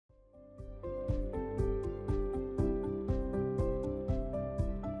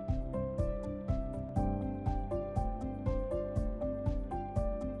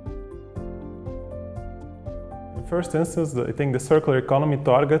first instance, I think the circular economy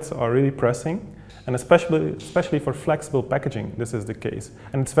targets are really pressing, and especially for flexible packaging, this is the case.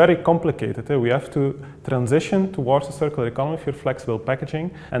 And it's very complicated. We have to transition towards a circular economy for flexible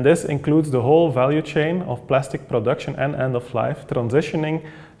packaging, and this includes the whole value chain of plastic production and end of life, transitioning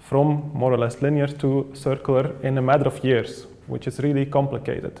from more or less linear to circular in a matter of years, which is really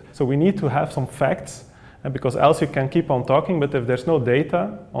complicated. So we need to have some facts, because else you can keep on talking, but if there's no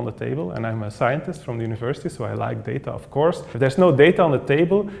data on the table, and I'm a scientist from the university, so I like data, of course. If there's no data on the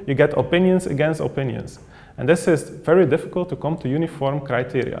table, you get opinions against opinions. And this is very difficult to come to uniform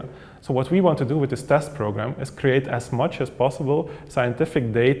criteria. So what we want to do with this test program is create as much as possible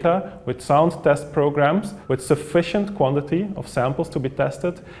scientific data with sound test programs with sufficient quantity of samples to be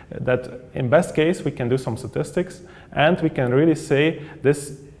tested, that in best case we can do some statistics and we can really say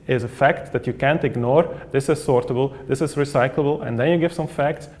this is a fact that you can't ignore, this is sortable, this is recyclable, and then you give some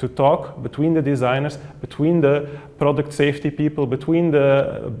facts to talk between the designers, between the product safety people, between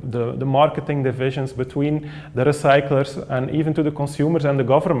the marketing divisions, between the recyclers, and even to the consumers and the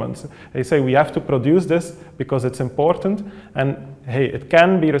governments. They say we have to produce this because it's important, and hey, it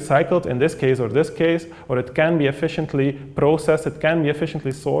can be recycled in this case, or it can be efficiently processed, it can be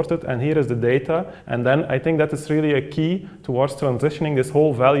efficiently sorted, and here is the data. And then I think that is really a key towards transitioning this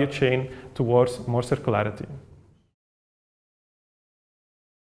whole value chain towards more circularity.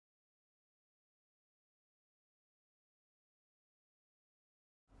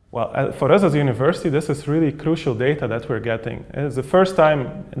 Well, for us as a university, this is really crucial data that we're getting. It's the first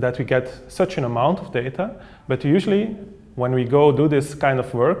time that we get such an amount of data, but usually when we go do this kind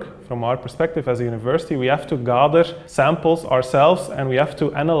of work, from our perspective as a university, we have to gather samples ourselves and we have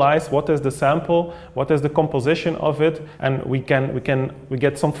to analyze what is the sample, what is the composition of it, and we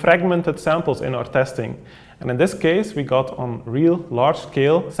get some fragmented samples in our testing. And in this case, we got on real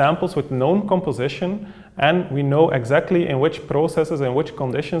large-scale samples with known composition, and we know exactly in which processes and which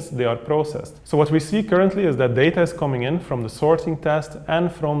conditions they are processed. So what we see currently is that data is coming in from the sorting test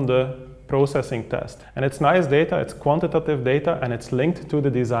and from the processing test. And it's nice data, it's quantitative data, and it's linked to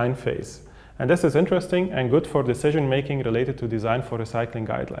the design phase. And this is interesting and good for decision making related to design for recycling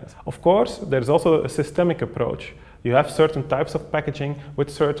guidelines. Of course, there's also a systemic approach. You have certain types of packaging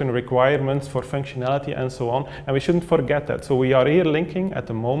with certain requirements for functionality and so on, and we shouldn't forget that. So we are here linking, at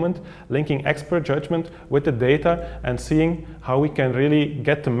the moment, linking expert judgment with the data and seeing how we can really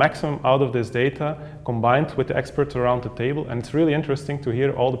get the maximum out of this data combined with the experts around the table. And it's really interesting to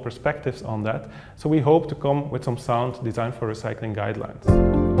hear all the perspectives on that. So we hope to come with some sound design for recycling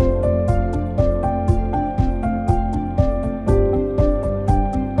guidelines.